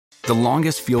The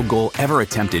longest field goal ever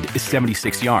attempted is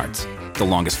 76 yards. The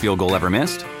longest field goal ever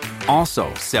missed?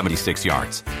 Also 76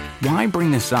 yards. Why bring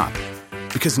this up?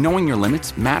 Because knowing your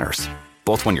limits matters,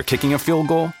 both when you're kicking a field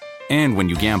goal and when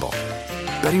you gamble.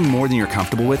 Betting more than you're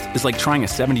comfortable with is like trying a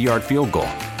 70-yard field goal.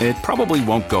 It probably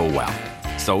won't go well.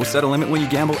 So set a limit when you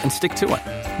gamble and stick to it.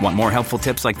 Want more helpful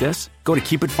tips like this? Go to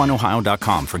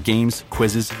keepitfunohio.com for games,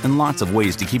 quizzes, and lots of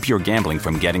ways to keep your gambling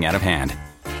from getting out of hand.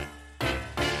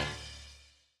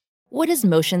 What does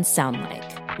motion sound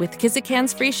like? With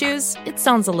Kizikans free shoes, it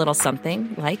sounds a little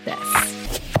something like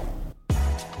this.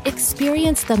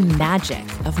 Experience the magic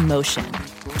of motion.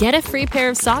 Get a free pair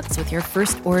of socks with your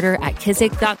first order at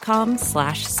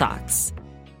kizik.com/socks.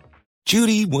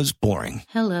 Judy was boring.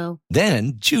 Hello.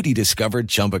 Then Judy discovered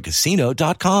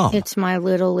ChumbaCasino.com. It's my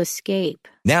little escape.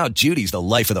 Now Judy's the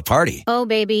life of the party. Oh,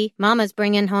 baby, mama's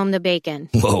bringing home the bacon.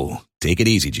 Whoa, take it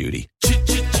easy, Judy.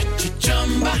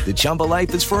 The Chumba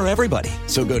life is for everybody.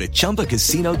 So go to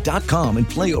ChumbaCasino.com and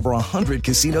play over 100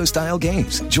 casino-style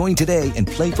games. Join today and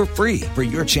play for free for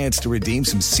your chance to redeem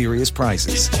some serious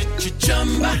prizes.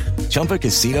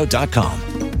 ChumbaCasino.com.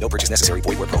 No purchase necessary.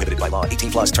 Void where prohibited by law.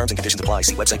 18 plus terms and conditions apply.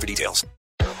 See website for details.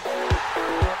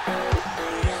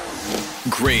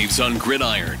 Graves on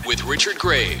Gridiron with Richard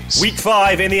Graves. Week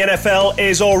 5 in the NFL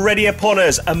is already upon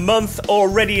us. A month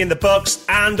already in the books,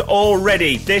 and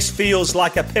already this feels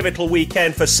like a pivotal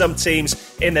weekend for some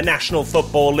teams in the National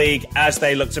Football League as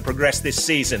they look to progress this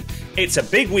season. It's a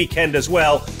big weekend as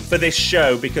well for this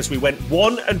show because we went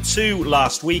 1-2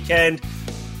 last weekend.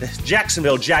 The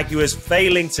Jacksonville Jaguars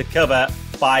failing to cover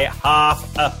by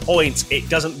half a point. It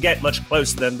doesn't get much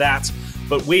closer than that.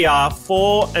 But we are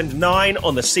 4-9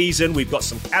 on the season. We've got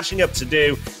some catching up to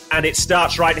do, and it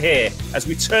starts right here as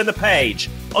we turn the page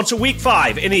onto Week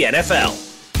 5 in the NFL.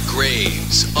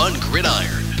 Graves on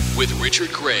Gridiron with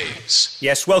Richard Graves.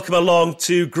 Yes, welcome along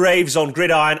to Graves on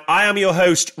Gridiron. I am your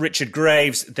host, Richard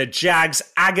Graves. The Jags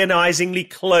agonisingly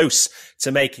close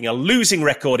to making a losing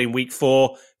record in Week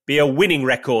 4 be a winning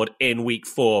record in Week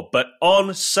 4. But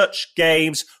on such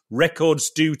games,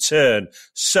 records do turn.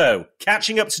 So,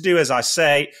 catching up to do, as I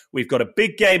say. We've got a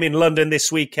big game in London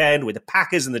this weekend with the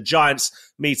Packers and the Giants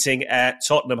meeting at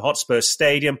Tottenham Hotspur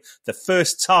Stadium. The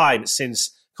first time since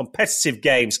competitive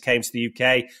games came to the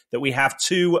UK that we have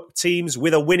two teams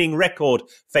with a winning record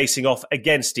facing off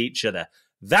against each other.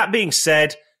 That being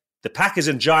said, the Packers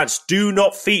and Giants do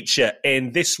not feature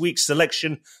in this week's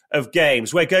selection of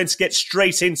games. We're going to get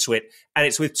straight into it, and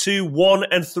it's with 2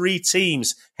 1-3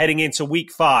 teams heading into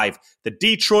Week 5. The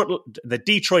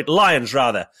Detroit Lions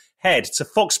head to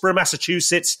Foxborough,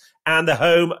 Massachusetts, and the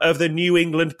home of the New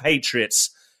England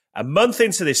Patriots. A month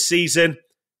into this season,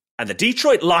 and the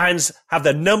Detroit Lions have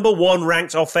the number 1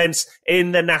 ranked offense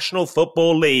in the National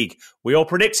Football League. We all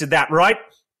predicted that, right?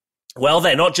 Well,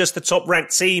 they're not just the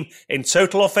top-ranked team in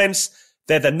total offense,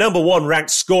 they're the number 1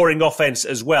 ranked scoring offense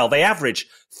as well. They average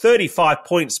 35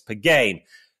 points per game.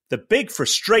 The big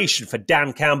frustration for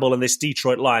Dan Campbell and this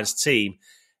Detroit Lions team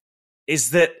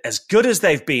is that as good as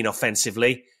they've been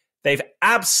offensively, they've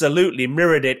absolutely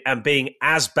mirrored it and being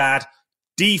as bad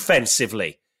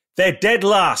defensively. They're dead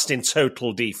last in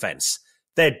total defense.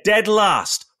 They're dead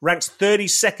last, ranked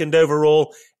 32nd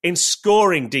overall in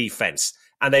scoring defense.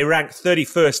 And they rank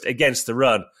 31st against the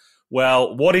run.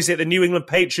 Well, what is it the New England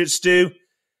Patriots do?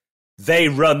 They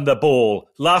run the ball.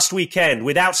 Last weekend,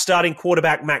 without starting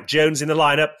quarterback Mac Jones in the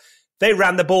lineup, they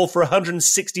ran the ball for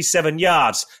 167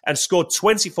 yards and scored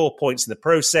 24 points in the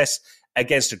process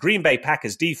against a Green Bay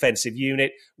Packers defensive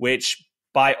unit, which,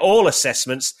 by all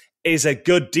assessments, is a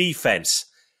good defense.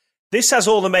 This has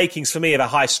all the makings for me of a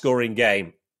high-scoring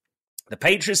game. The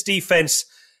Patriots defense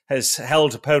has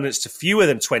held opponents to fewer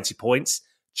than 20 points,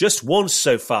 just once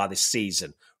so far this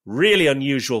season. Really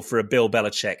unusual for a Bill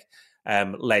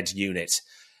Belichick-led unit.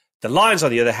 The Lions,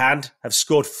 on the other hand, have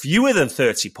scored fewer than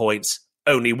 30 points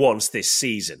only once this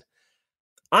season.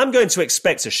 I'm going to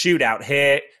expect a shootout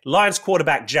here. Lions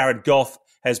quarterback Jared Goff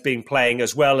has been playing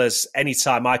as well as any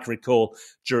time I can recall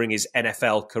during his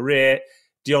NFL career.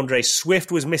 DeAndre Swift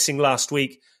was missing last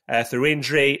week through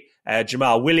injury.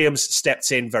 Jamal Williams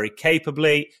stepped in very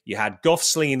capably. You had Goff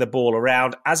slinging the ball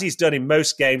around, as he's done in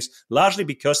most games, largely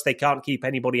because they can't keep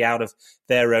anybody out of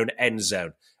their own end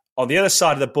zone. On the other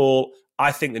side of the ball,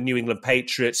 I think the New England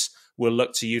Patriots will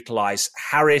look to utilize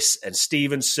Harris and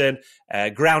Stevenson,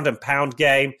 ground and pound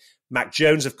game. Mac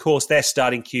Jones, of course, their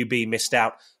starting QB, missed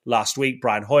out last week.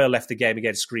 Brian Hoyer left the game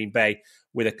against Green Bay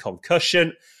with a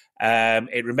concussion.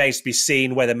 It remains to be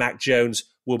seen whether Mac Jones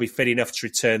will be fit enough to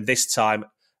return this time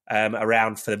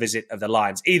around for the visit of the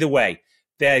Lions. Either way,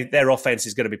 their offense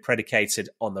is going to be predicated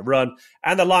on the run,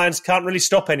 and the Lions can't really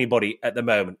stop anybody at the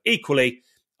moment. Equally,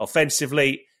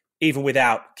 offensively, even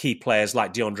without key players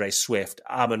like DeAndre Swift,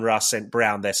 Amon-Ra St.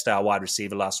 Brown, their star wide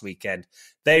receiver last weekend,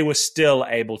 they were still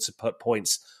able to put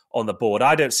points on the board.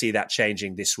 I don't see that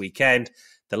changing this weekend.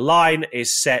 The line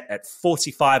is set at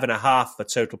 45.5 for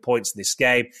total points in this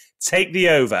game. Take the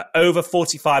over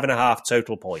 45.5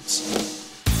 total points.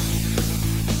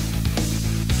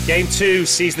 Game 2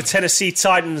 sees the Tennessee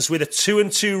Titans with a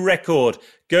 2-2 record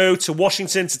go to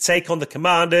Washington to take on the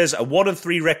Commanders, a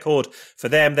 1-3 record for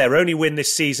them. Their only win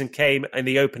this season came in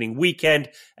the opening weekend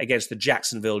against the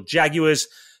Jacksonville Jaguars.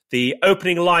 The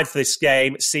opening line for this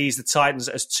game sees the Titans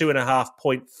as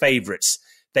 2.5-point favorites.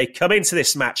 They come into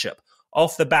this matchup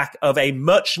off the back of a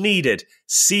much-needed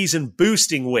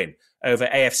season-boosting win over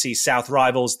AFC South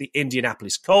rivals, the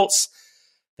Indianapolis Colts.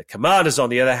 The Commanders, on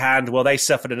the other hand, well, they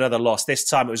suffered another loss. This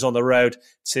time it was on the road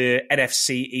to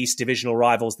NFC East divisional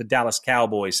rivals, the Dallas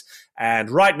Cowboys. And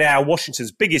right now,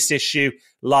 Washington's biggest issue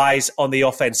lies on the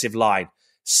offensive line.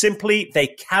 Simply, they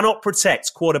cannot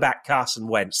protect quarterback Carson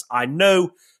Wentz. I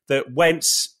know that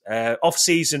Wentz,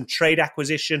 off-season trade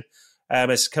acquisition,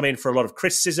 has come in for a lot of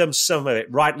criticism, some of it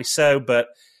rightly so, but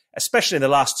especially in the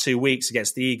last 2 weeks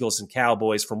against the Eagles and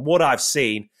Cowboys, from what I've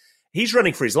seen, he's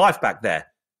running for his life back there.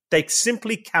 They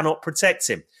simply cannot protect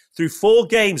him. Through 4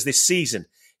 games this season,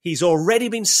 he's already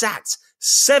been sacked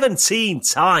 17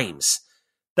 times.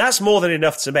 That's more than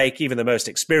enough to make even the most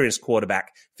experienced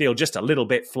quarterback feel just a little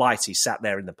bit flighty sat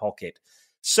there in the pocket.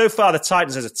 So far, the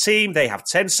Titans as a team, they have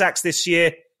 10 sacks this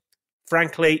year.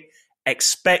 Frankly,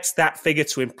 expect that figure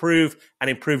to improve and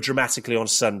improve dramatically on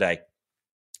Sunday.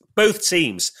 Both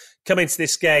teams come into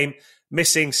this game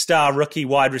missing star rookie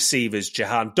wide receivers,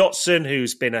 Jahan Dotson,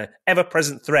 who's been an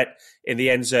ever-present threat in the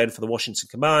end zone for the Washington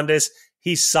Commanders.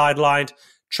 He's sidelined.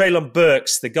 Treylon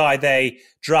Burks, the guy they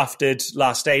drafted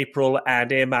last April and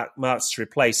earmarked to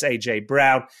replace A.J.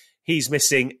 Brown, he's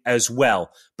missing as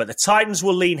well. But the Titans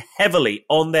will lean heavily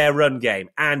on their run game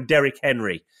and Derrick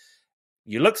Henry.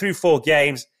 You look through 4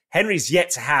 games, Henry's yet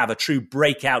to have a true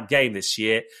breakout game this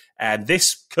year, and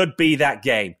this could be that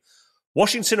game.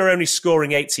 Washington are only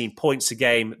scoring 18 points a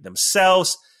game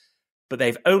themselves, but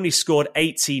they've only scored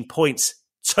 18 points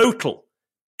total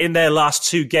in their last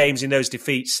 2 games in those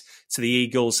defeats to the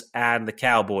Eagles and the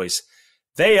Cowboys.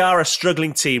 They are a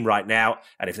struggling team right now,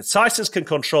 and if the Titans can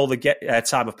control the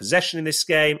time of possession in this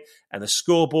game and the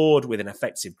scoreboard with an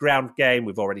effective ground game,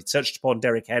 we've already touched upon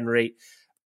Derrick Henry,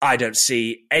 I don't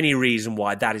see any reason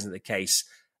why that isn't the case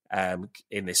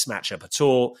in this matchup at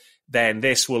all. Then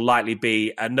this will likely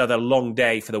be another long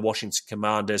day for the Washington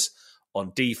Commanders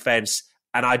on defense,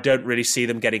 and I don't really see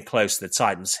them getting close to the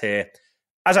Titans here.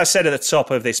 As I said at the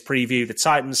top of this preview, the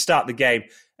Titans start the game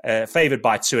favored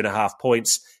by 2.5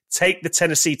 points. Take the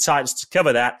Tennessee Titans to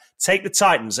cover that. Take the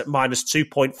Titans at minus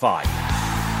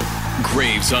 2.5.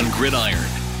 Graves on Gridiron.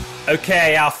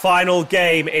 Okay, our final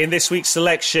game in this week's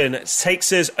selection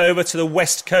takes us over to the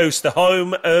West Coast, the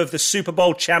home of the Super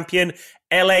Bowl champion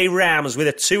LA Rams with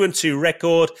a 2-2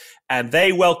 record, and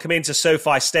they welcome into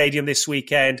SoFi Stadium this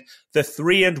weekend the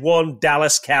 3-1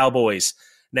 Dallas Cowboys.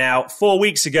 Now, 4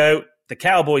 weeks ago, the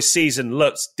Cowboys season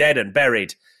looked dead and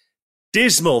buried.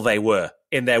 Dismal they were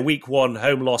in their Week 1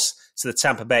 home loss to the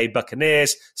Tampa Bay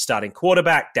Buccaneers. Starting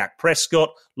quarterback Dak Prescott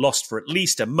lost for at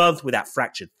least a month with that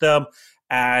fractured thumb,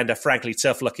 and a frankly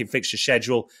tough-looking fixture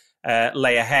schedule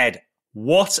lay ahead.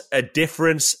 What a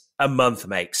difference a month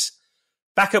makes.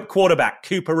 Backup quarterback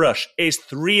Cooper Rush is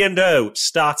 3-0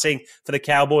 starting for the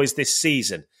Cowboys this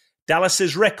season.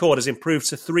 Dallas's record has improved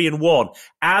to 3-1,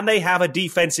 and they have a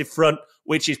defensive front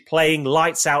which is playing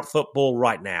lights-out football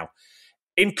right now.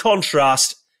 In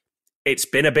contrast, it's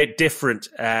been a bit different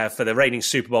for the reigning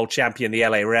Super Bowl champion, the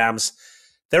LA Rams.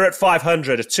 They're at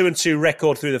 500, a 2-2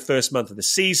 record through the first month of the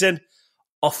season.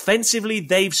 Offensively,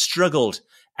 they've struggled,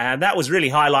 and that was really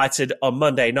highlighted on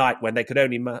Monday night when they could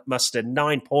only muster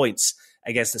 9 points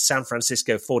against the San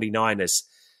Francisco 49ers.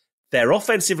 Their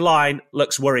offensive line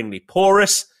looks worryingly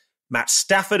porous. Matt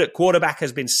Stafford at quarterback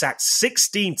has been sacked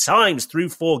 16 times through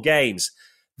 4 games.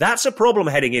 That's a problem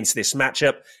heading into this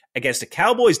matchup against a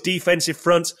Cowboys defensive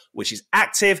front, which is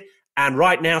active and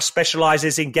right now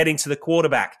specializes in getting to the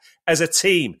quarterback. As a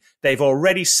team, they've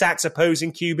already sacked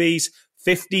opposing QBs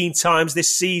 15 times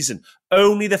this season.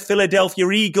 Only the Philadelphia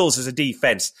Eagles as a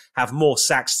defense have more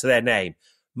sacks to their name.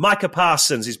 Micah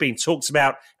Parsons is being talked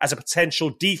about as a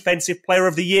potential Defensive Player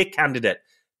of the Year candidate.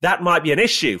 That might be an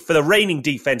issue for the reigning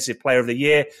Defensive Player of the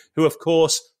Year, who, of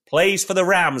course, plays for the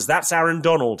Rams. That's Aaron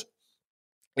Donald.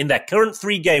 In their current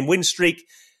 3-game win streak,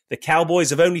 the Cowboys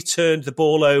have only turned the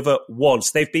ball over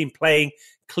once. They've been playing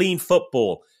clean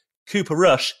football. Cooper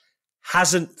Rush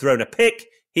hasn't thrown a pick.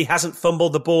 He hasn't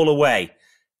fumbled the ball away.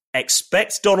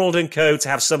 Expect Donald and co to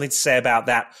have something to say about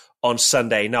that on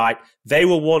Sunday night. They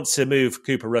will want to move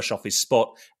Cooper Rush off his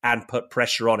spot and put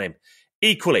pressure on him.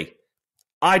 Equally,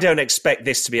 I don't expect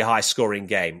this to be a high-scoring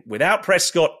game. Without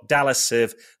Prescott, Dallas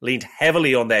have leaned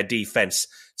heavily on their defense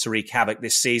to wreak havoc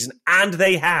this season, and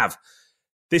they have.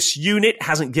 This unit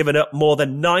hasn't given up more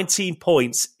than 19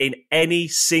 points in any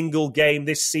single game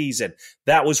this season.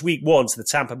 That was week 1 to the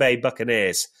Tampa Bay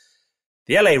Buccaneers.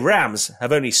 The LA Rams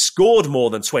have only scored more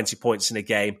than 20 points in a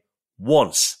game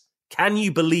once. Can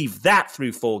you believe that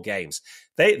through 4 games?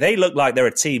 They look like they're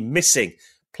a team missing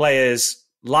players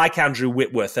like Andrew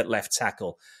Whitworth at left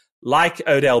tackle, like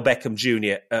Odell Beckham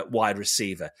Jr. at wide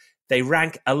receiver. They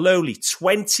rank a lowly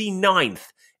 29th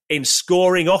in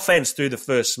scoring offense through the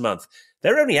first month.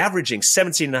 They're only averaging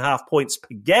 17.5 points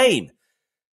per game.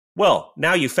 Well,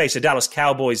 now you face a Dallas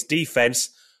Cowboys defense,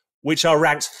 which are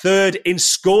ranked 3rd in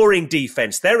scoring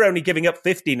defense. They're only giving up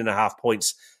 15.5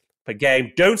 points per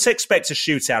game. Don't expect a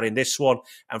shootout in this one.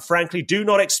 And frankly, do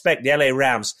not expect the LA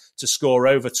Rams to score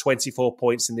over 24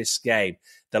 points in this game.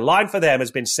 The line for them has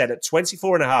been set at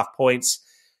 24.5 points.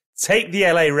 Take the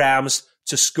LA Rams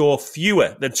to score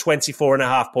fewer than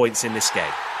 24.5 points in this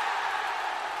game.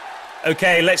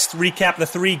 Okay, let's recap the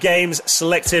 3 games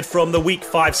selected from the Week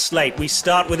 5 slate. We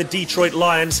start with the Detroit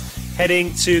Lions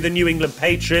heading to the New England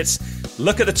Patriots.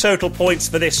 Look at the total points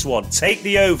for this one. Take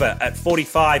the over at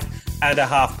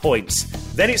 45.5 points.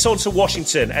 Then it's on to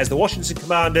Washington as the Washington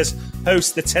Commanders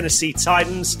host the Tennessee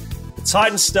Titans. The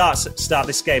Titans start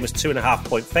this game as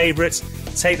 2.5-point favourites.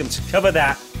 Take them to cover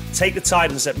that. Take the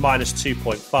Titans at minus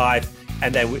 2.5.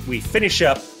 And then we finish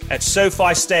up at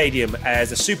SoFi Stadium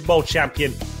as the Super Bowl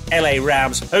champion LA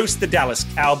Rams host the Dallas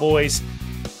Cowboys.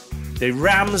 The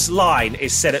Rams line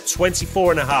is set at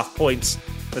 24.5 points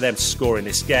for them to score in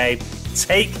this game.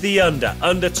 Take the under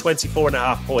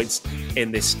 24.5 points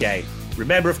in this game.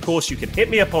 Remember, of course, you can hit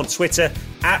me up on Twitter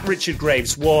at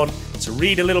RichardGraves1 to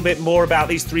read a little bit more about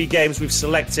these 3 games we've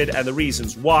selected and the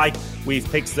reasons why we've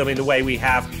picked them in the way we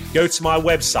have. Go to my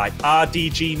website,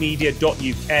 rdgmedia.uk,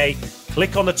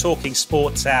 click on the Talking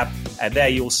Sport tab, and there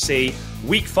you'll see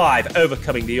Week 5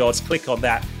 overcoming the odds. Click on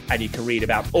that and you can read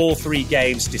about all 3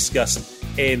 games discussed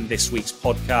in this week's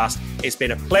podcast. It's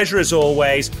been a pleasure as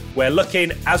always. We're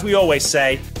looking, as we always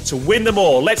say, to win them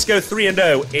all. Let's go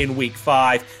 3-0 in Week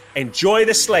 5. Enjoy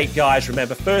the slate, guys.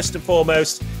 Remember, first and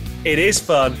foremost, it is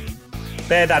fun.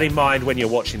 Bear that in mind when you're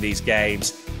watching these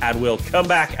games. And we'll come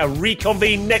back and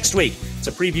reconvene next week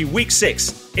to preview Week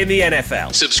 6 in the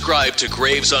NFL. Subscribe to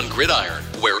Graves on Gridiron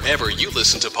wherever you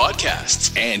listen to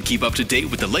podcasts. And keep up to date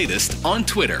with the latest on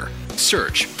Twitter.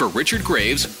 Search for Richard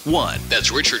Graves 1.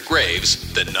 That's Richard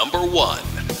Graves, the number 1.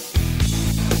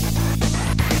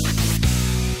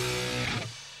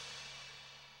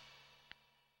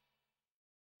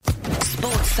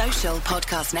 Sports Social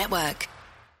Podcast Network.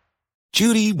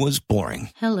 Judy was boring.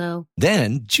 Hello.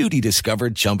 Then Judy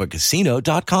discovered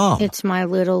ChumbaCasino.com. It's my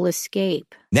little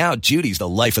escape. Now Judy's the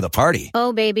life of the party.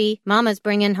 Oh, baby, mama's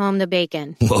bringing home the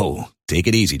bacon. Whoa, take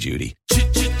it easy, Judy.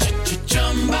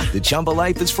 The Chumba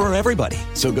life is for everybody.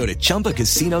 So go to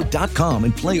ChumbaCasino.com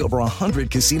and play over 100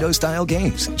 casino-style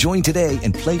games. Join today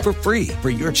and play for free for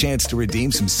your chance to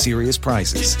redeem some serious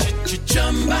prizes.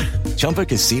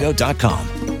 ChumbaCasino.com.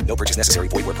 No purchase necessary.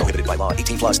 Void where prohibited by law.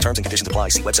 18+ terms and conditions apply.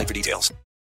 See website for details.